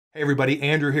Hey everybody,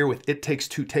 Andrew here with It Takes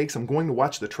Two Takes. I'm going to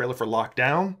watch the trailer for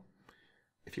Lockdown.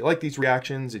 If you like these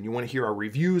reactions and you want to hear our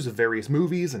reviews of various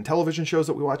movies and television shows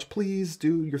that we watch, please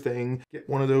do your thing. Get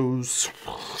one of those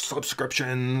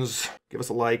subscriptions, give us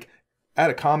a like, add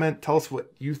a comment, tell us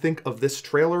what you think of this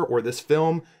trailer or this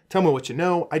film. Tell me what you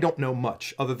know. I don't know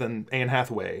much other than Anne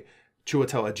Hathaway,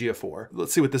 Chiwetel Ejiofor.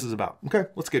 Let's see what this is about. Okay,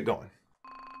 let's get going.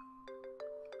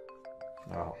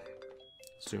 Oh.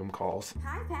 Zoom calls.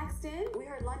 Hi, Paxton. We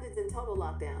heard London's in total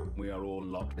lockdown. We are all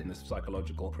locked in this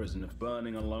psychological prison of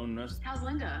burning aloneness. How's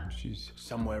Linda? She's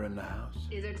somewhere in the house.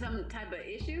 Is there some type of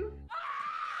issue?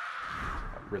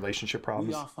 Relationship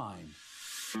problems. We are fine.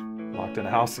 Locked in a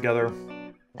house together.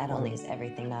 Not only is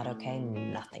everything not okay,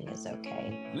 nothing is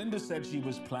okay. Linda said she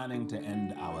was planning to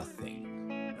end our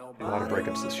thing. A lot of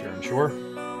breakups this year, I'm sure.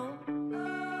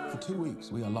 For 2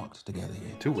 weeks, we are locked together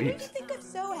here. 2 weeks. You think I'm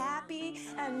so happy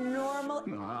and normal?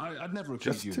 No, I'd never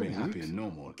accuse you of being happy and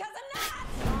normal. Because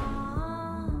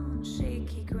I'm not!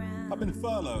 Shaky ground. I've been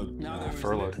furloughed. Now there is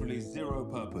furloughed. literally zero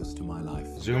purpose to my life.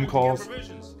 Zoom calls,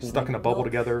 stuck in a bubble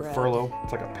together, furlough.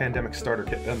 It's like a pandemic starter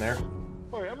kit in there.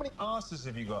 Boy, how many asses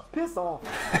have you got? Piss off.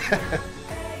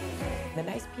 The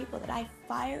nice people that I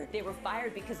fired, they were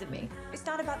fired because of me. It's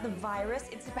not about the virus,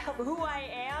 it's about who I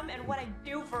am and what I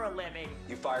do for a living.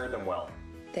 You fired them well.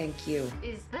 Thank you.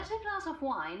 Is that a glass of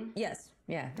wine? Yes,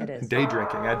 yeah, it is. Day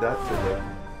drinking, add that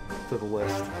to the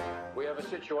list. We have a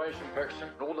situation, Paxton.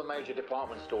 All the major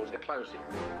department stores are closing.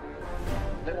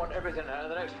 They want everything out in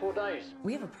the next 4 days.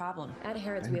 We have a problem. At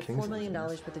Harrods, we have $4 million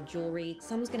worth of jewelry.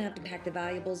 Someone's gonna have to pack the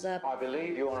valuables up. I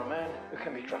believe you are a man who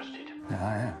can be trusted. Yeah,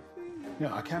 I am.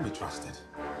 Yeah, I can be trusted.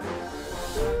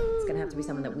 It's gonna have to be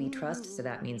someone that we trust, so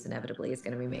that means inevitably it's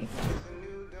gonna be me.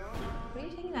 What are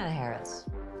you taking out of Harrods?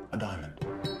 A diamond.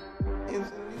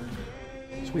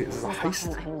 Sweet, this is a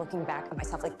heist. I'm looking back at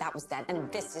myself like that was then,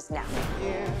 and this is now.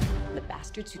 The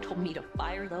bastards who told me to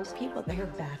fire those people, they're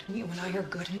bad. You and I are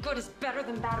good, and good is better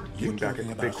than bad. Looking back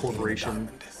at a big corporation.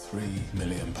 £3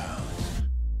 million.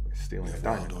 Stealing a Ride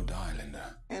diamond. or die,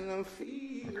 Linda.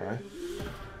 Okay.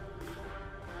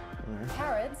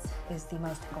 Harrods is the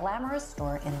most glamorous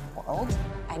store in the world.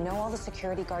 I know all the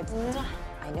security guards.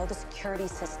 I know the security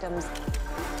systems.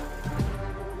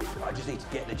 I just need to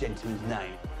get the gentleman's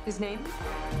name. His name?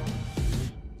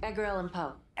 Edgar Allan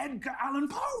Poe. Edgar Allan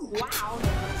Poe! Wow!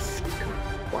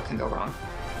 What can go wrong?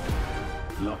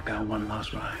 Lockdown one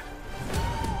last ride.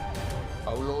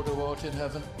 O Lord who art in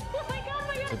heaven, Oh my God,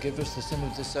 my God! forgive us the sin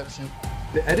of deception.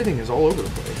 The editing is all over the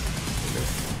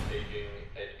place. Paging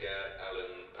Edgar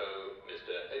Allan Poe.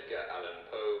 Mr. Edgar Allan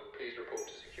Poe, please report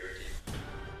to security.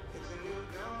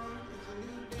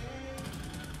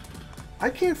 I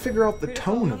can't figure out the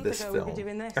tone of this film.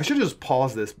 I should just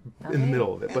pause this in the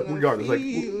middle of it, but regardless, like,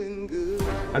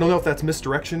 I don't know if that's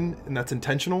misdirection and that's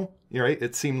intentional, right?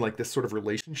 It seemed like this sort of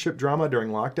relationship drama during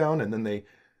lockdown, and then they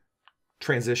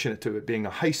transition it to it being a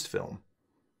heist film.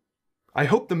 I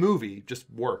hope the movie just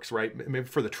works, right? Maybe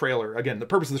for the trailer. Again, the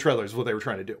purpose of the trailer is what they were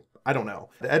trying to do. I don't know.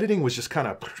 The editing was just kind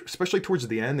of, especially towards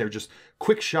the end, they were just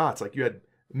quick shots. Like you had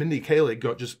Mindy Kaling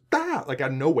go just, like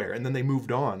out of nowhere, and then they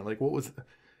moved on. Like, what was...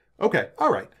 Okay,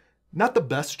 all right. Not the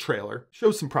best trailer.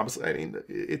 Shows some promise. I mean,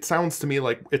 it sounds to me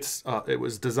like it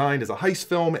was designed as a heist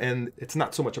film, and it's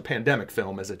not so much a pandemic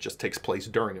film as it just takes place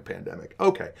during a pandemic.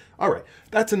 Okay, all right.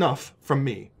 That's enough from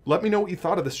me. Let me know what you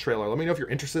thought of this trailer. Let me know if you're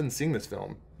interested in seeing this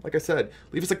film. Like I said,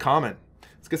 leave us a comment.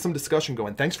 Let's get some discussion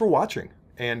going. Thanks for watching,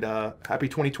 and happy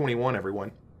 2021,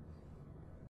 everyone.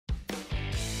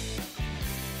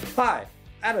 Hi,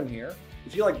 Adam here.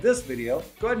 If you like this video,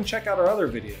 go ahead and check out our other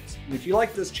videos. And if you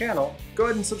like this channel, go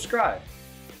ahead and subscribe.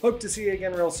 Hope to see you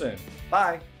again real soon.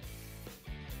 Bye!